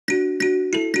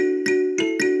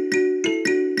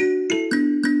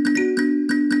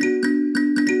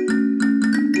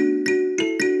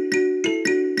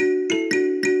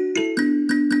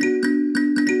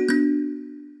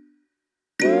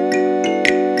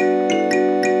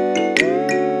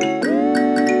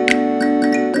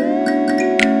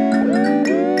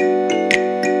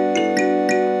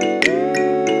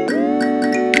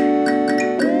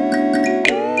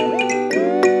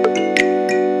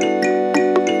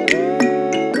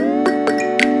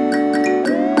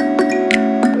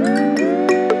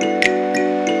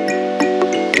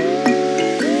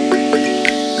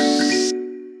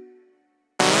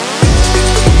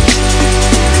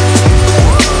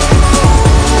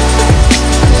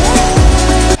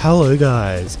Hello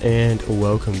guys, and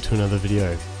welcome to another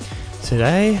video.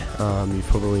 Today, you've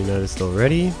probably noticed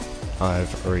already,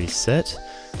 I've reset,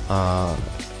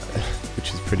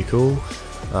 which is pretty cool.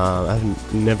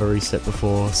 I've never reset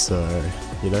before, so,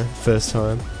 you know, first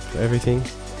time for everything.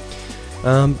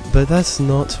 But that's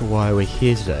not why we're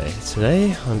here today.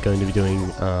 Today, I'm going to be doing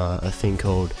a thing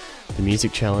called the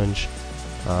Music Challenge.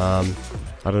 I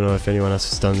don't know if anyone else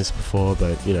has done this before,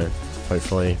 but, you know,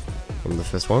 hopefully I'm the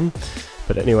first one.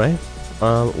 But anyway,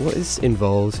 what this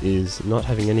involves is not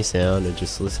having any sound and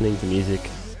just listening to music,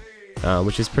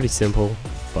 which is pretty simple,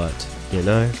 but, you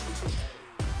know,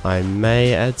 I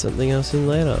may add something else in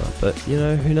later, but, you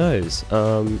know, who knows.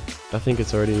 I think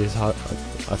it's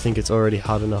already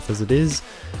hard enough as it is.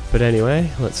 But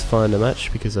anyway, let's find a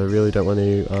match, because I really don't want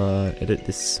to edit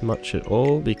this much at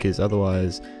all, because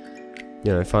otherwise,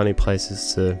 you know, finding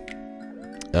places to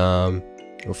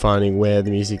or finding where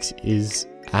the music is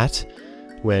at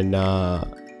when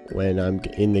I'm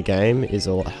in the game is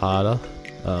a lot harder,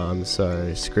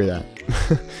 so screw that.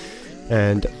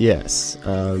 And yes,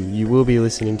 you will be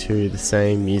listening to the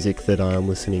same music that I'm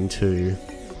listening to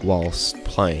whilst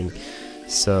playing,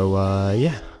 so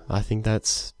yeah, I think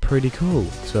that's pretty cool.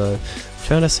 So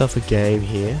found ourselves a game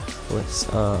here. Let's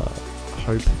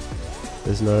hope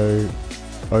there's no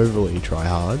overly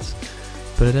tryhards,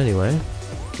 but anyway,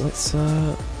 let's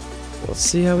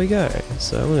see how we go.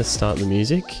 So I'm going to start the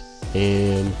music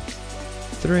in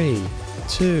 3,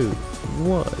 2,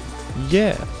 1,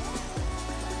 yeah!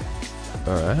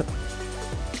 Alright.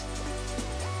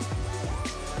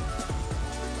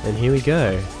 And here we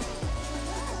go.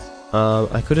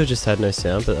 I could have just had no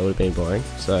sound, but that would have been boring.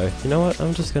 So, you know what,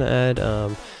 I'm just going to add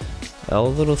a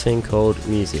little thing called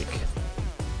music.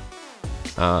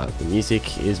 The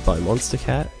music is by Monster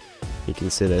Cat. You can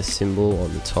see their symbol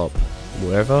on the top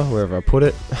wherever I put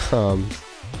it.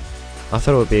 I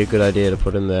thought it would be a good idea to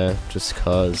put in there just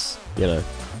cause, you know,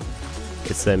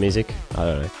 it's their music. I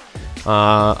don't know.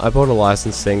 I bought a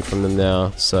licensing from them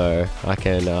now, so I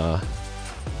can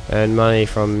earn money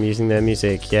from using their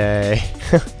music. Yay!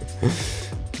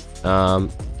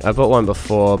 I bought one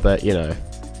before, but you know,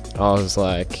 I was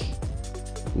like,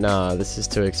 nah, this is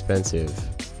too expensive.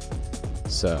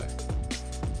 So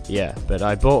yeah, but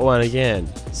I bought one again,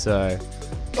 so...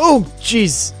 Oh,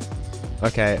 jeez!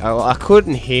 Okay, I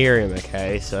couldn't hear him,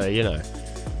 okay, so, you know,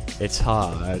 it's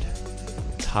hard.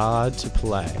 It's hard to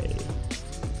play.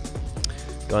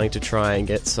 Going to try and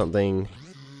get something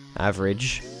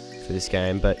average for this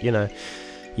game, but, you know,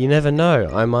 you never know,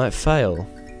 I might fail.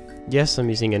 Yes, I'm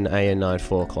using an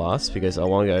AN94 class, because I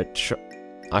want to go...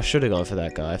 I should have gone for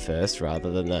that guy first,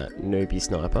 rather than that newbie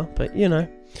sniper, but, you know,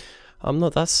 I'm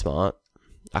not that smart.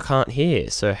 I can't hear,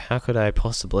 so how could I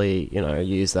possibly, you know,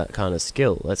 use that kind of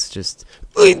skill? Let's just...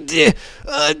 I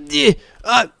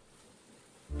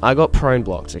got prone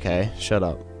blocked, okay? Shut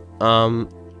up.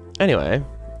 Anyway,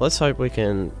 let's hope we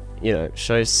can, you know,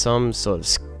 show some sort of...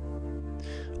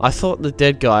 I thought the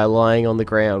dead guy lying on the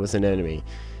ground was an enemy.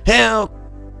 How?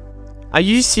 Are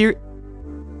you serious?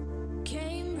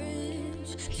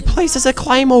 He places a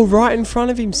claymore right in front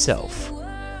of himself.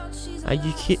 Are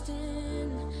you kidding?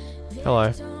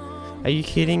 Hello. Are you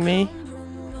kidding me?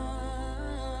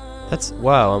 That's...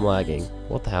 Wow, I'm lagging.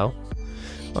 What the hell?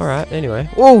 Alright, anyway.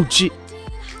 Whoa,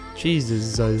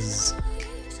 Jesus. I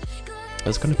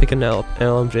was gonna pick an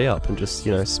LMG up and just,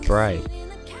 you know, spray.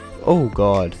 Oh,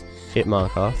 God. Hit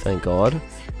marker, thank God.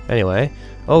 Anyway.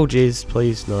 Oh, jeez,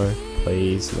 please, no.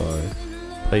 Please, no.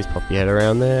 Please pop your head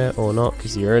around there, or not,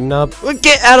 because you're a nub.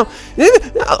 Get out of...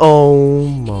 Oh,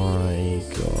 my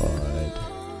God.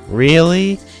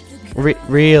 Really?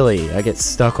 Really? I get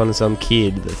stuck on some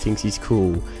kid that thinks he's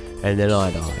cool, and then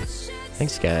I die.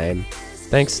 Thanks, game.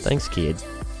 Thanks, kid.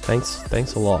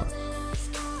 Thanks a lot.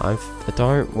 I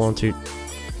don't want to...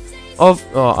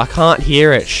 Oh, I can't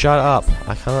hear it. Shut up.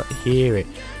 I can't hear it.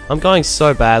 I'm going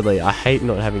so badly. I hate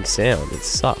not having sound. It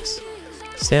sucks.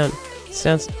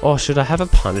 Sounds... Oh, should I have a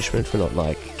punishment for not,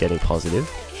 like, getting positive?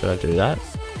 Should I do that?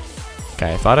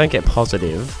 Okay, if I don't get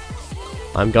positive,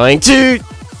 I'm going to...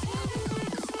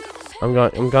 I'm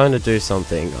going to do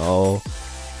something.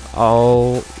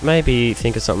 I'll maybe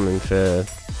think of something for,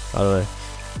 I don't know,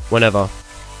 whenever.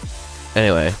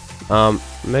 Anyway,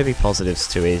 maybe positive's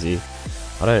too easy.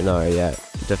 I don't know yet.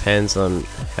 It depends on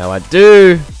how I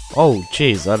do. Oh,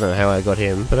 jeez, I don't know how I got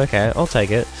him, but okay, I'll take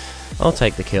it. I'll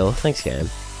take the kill. Thanks, game.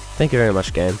 Thank you very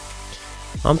much, game.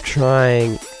 I'm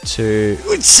trying to...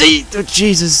 See! Oh,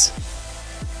 Jesus!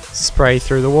 Spray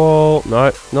through the wall.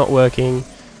 No, not working.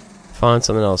 Find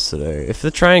something else to do. If the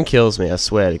train kills me, I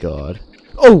swear to God.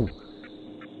 Oh!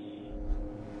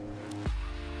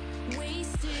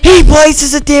 He He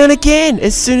places it down again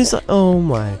as soon as I... Oh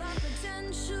my...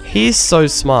 He's so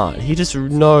smart. He just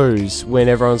knows when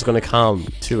everyone's gonna come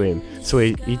to him, so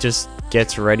he just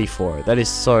gets ready for it. That is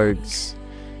so...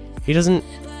 He didn't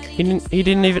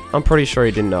even... I'm pretty sure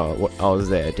he didn't know I was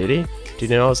there, did he? Did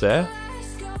he know I was there?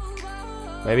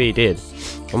 Maybe he did.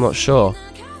 I'm not sure.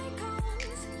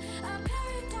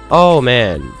 Oh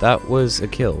man, that was a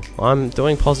kill. I'm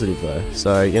doing positive though,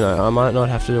 so you know I might not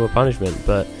have to do a punishment,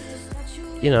 but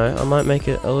you know I might make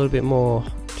it a little bit more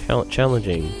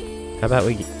challenging. How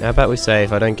about we say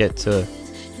if I don't get to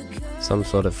some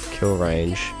sort of kill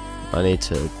range, I need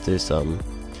to do some...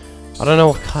 I don't know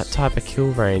what type of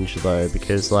kill range though,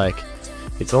 because like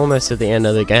it's almost at the end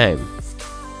of the game.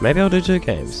 Maybe I'll do 2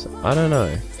 games. I don't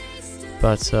know.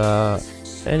 But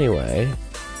anyway,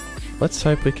 let's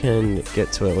hope we can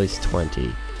get to at least 20.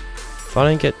 If I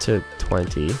don't get to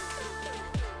 20,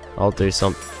 I'll do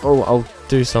I'll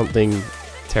do something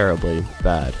terribly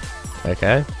bad.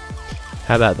 Okay?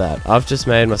 How about that? I've just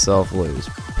made myself lose,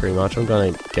 pretty much. I'm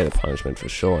gonna get a punishment for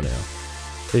sure now.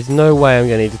 There's no way I'm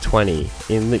gonna need to 20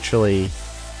 in literally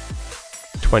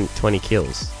 20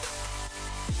 kills.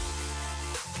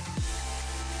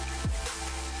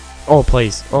 Oh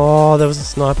please. Oh, there was a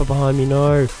sniper behind me,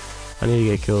 no. I need to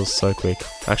get kills so quick.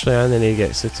 Actually, I only need to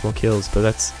get 6 more kills, but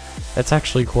that's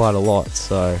actually quite a lot,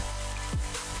 so...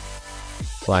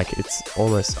 Like, it's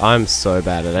almost... I'm so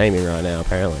bad at aiming right now,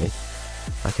 apparently.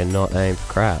 I cannot aim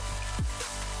for crap.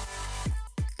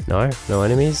 No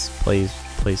enemies? Please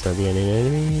don't be any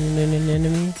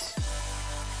enemies.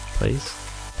 Please.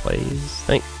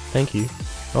 Thank you.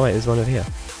 Oh wait, there's one over here.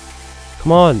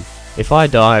 Come on! If I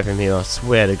die from here, I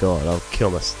swear to God, I'll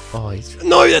kill myself. Oh,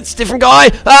 no, that's a different guy!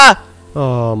 Ah!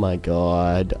 Oh my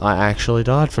God, I actually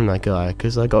died from that guy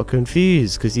because I got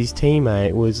confused because his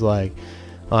teammate was like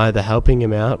either helping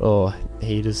him out or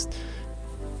he just...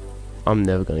 I'm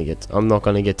not gonna get to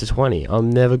 20.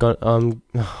 I'm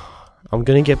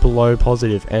gonna get below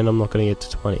positive and I'm not gonna get to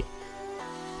 20.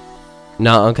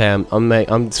 No, okay,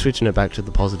 I'm switching it back to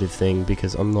the positive thing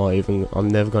because I'm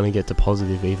never gonna get to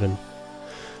positive even.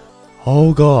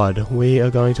 Oh God, we are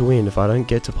going to win if I don't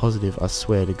get to positive, I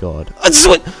swear to God.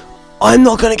 I'm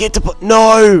not gonna get to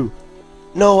no!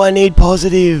 No, I need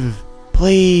positive!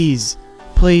 Please!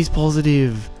 Please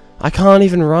positive! I can't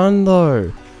even run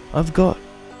though! I've got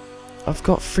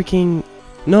freaking...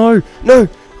 No!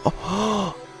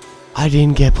 Oh, I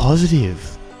didn't get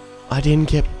positive!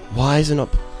 Why is it not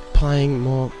playing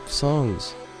more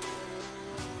songs?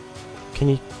 Can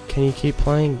you keep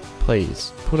playing,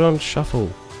 please? Put it on shuffle.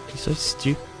 You're so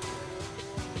stupid.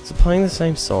 Is it playing the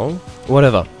same song?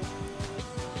 Whatever.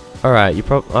 Alright,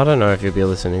 I don't know if you'll be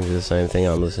listening to the same thing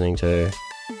I'm listening to.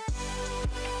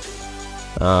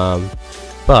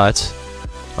 But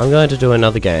I'm going to do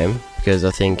another game because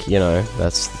I think, you know,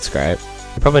 that's great.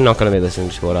 You're probably not going to be listening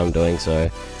to what I'm doing, so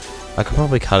I can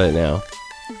probably cut it now.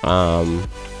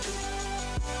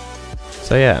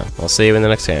 So yeah, I'll see you in the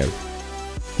next game.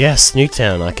 Yes,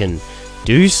 Nuketown, I can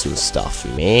do some stuff,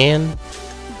 man.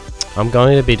 I'm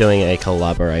going to be doing a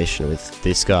collaboration with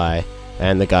this guy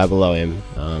and the guy below him,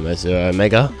 as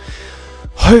Omega.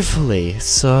 Hopefully,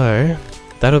 so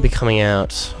that'll be coming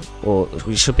out, or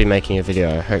we should be making a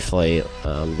video, hopefully,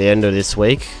 the end of this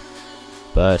week.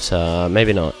 But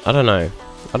maybe not. I don't know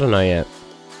yet.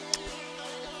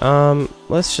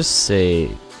 Let's just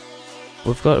see.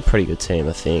 We've got a pretty good team,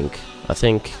 I think. I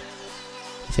think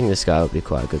this guy will be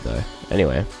quite good though.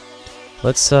 Anyway,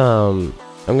 let's I'm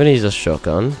gonna use a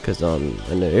shotgun because I'm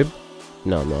a noob.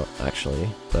 No, I'm not actually,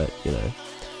 but you know.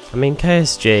 I mean,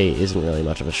 KSG isn't really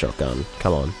much of a shotgun.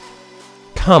 Come on.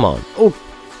 Oh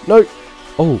no.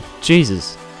 Oh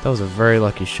Jesus, that was a very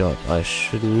lucky shot. I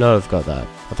should not have got that.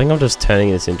 I think I'm just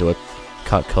turning this into a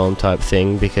cut column type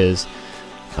thing because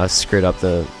I screwed up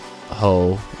the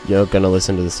whole. You're gonna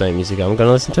listen to the same music I'm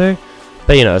gonna listen to.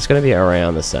 But you know, it's going to be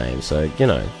around the same, so, you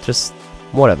know, just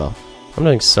whatever. I'm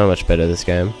doing so much better this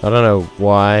game. I don't know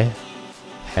why,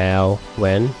 how,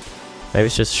 when. Maybe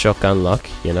it's just shotgun luck,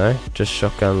 you know? Just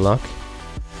shotgun luck.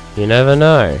 You never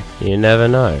know. You never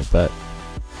know, but...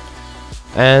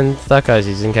 And that guy's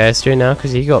using KS2 now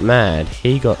because he got mad.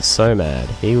 He got so mad.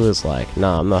 He was like,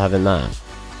 nah, I'm not having that.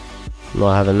 I'm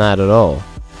not having that at all.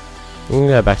 I'm going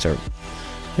to go back to...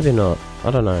 Maybe not.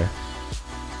 I don't know.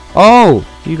 Oh!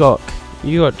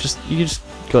 You just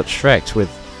got Shrek'd with,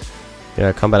 you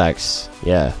know, Combat Axe.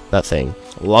 Yeah, that thing.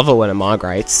 Love it when it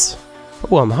migrates.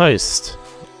 Oh, I'm host.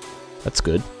 That's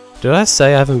good. Did I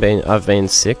say I've been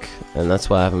sick and that's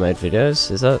why I haven't made videos?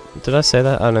 Did I say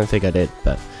that? I don't think I did,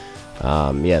 but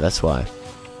yeah, that's why.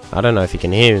 I don't know if you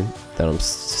can hear that I'm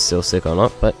still sick or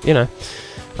not, but you know,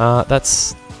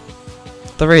 that's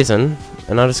the reason,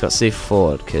 and I just got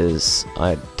C4'd because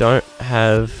I don't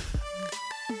have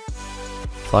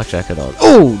flak jacket on.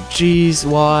 Oh, jeez,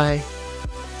 why?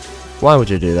 Why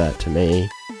would you do that to me?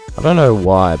 I don't know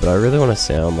why, but I really want to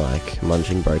sound like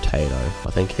Munching Brotato. I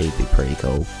think he'd be pretty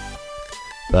cool.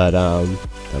 But,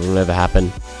 that'll never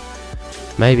happen.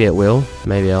 Maybe it will.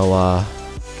 Maybe I'll,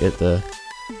 get the...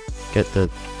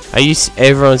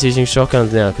 Everyone's using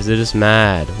shotguns now because they're just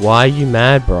mad. Why are you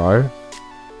mad, bro?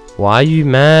 Why are you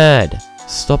mad?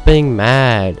 Stop being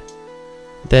mad.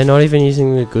 They're not even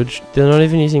using the good... they're not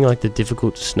even using, like, the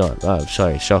difficult snipe. Oh,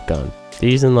 sorry, shotgun. They're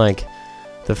using, like,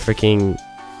 the freaking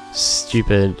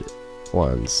stupid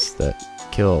ones that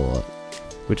kill a lot.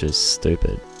 Which is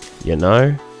stupid. You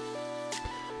know?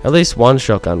 At least one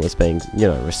shotgun was being, you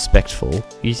know, respectful.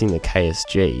 Using the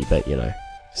KSG, but, you know,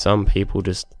 some people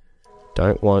just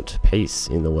don't want peace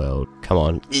in the world. Come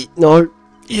on. No!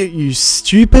 You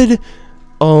stupid...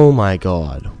 Oh my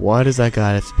god, why does that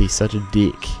guy have to be such a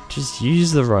dick? Just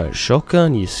use the right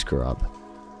shotgun, you scrub.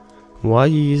 Why are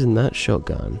you using that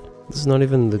shotgun? This is not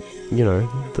even the, you know,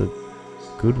 the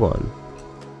good one.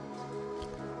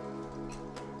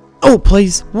 Oh,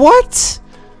 please, what?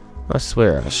 I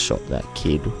swear I shot that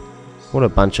kid. What a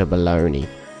bunch of baloney.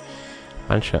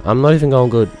 I'm not even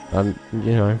going good. You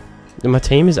know, my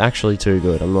team is actually too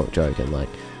good, I'm not joking. Like,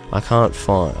 I can't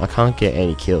get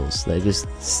any kills. They just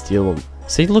steal them.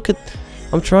 See, look at...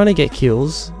 I'm trying to get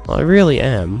kills. I really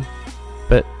am.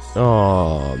 But...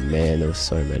 oh, man, there were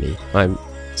so many. I'm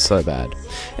so bad.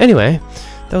 Anyway,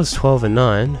 that was 12 and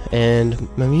 9.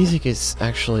 And my music is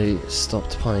actually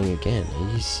stopped playing again.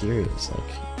 Are you serious?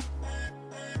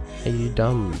 Like... are you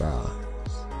dumb, bruh?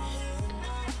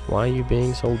 Why are you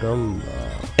being so dumb,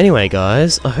 bruh? Anyway,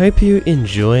 guys, I hope you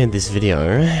enjoyed this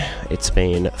video. It's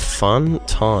been fun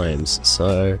times,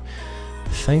 so...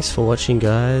 thanks for watching,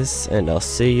 guys, and I'll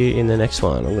see you in the next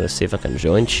one. I'm gonna see if I can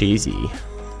join Cheesy.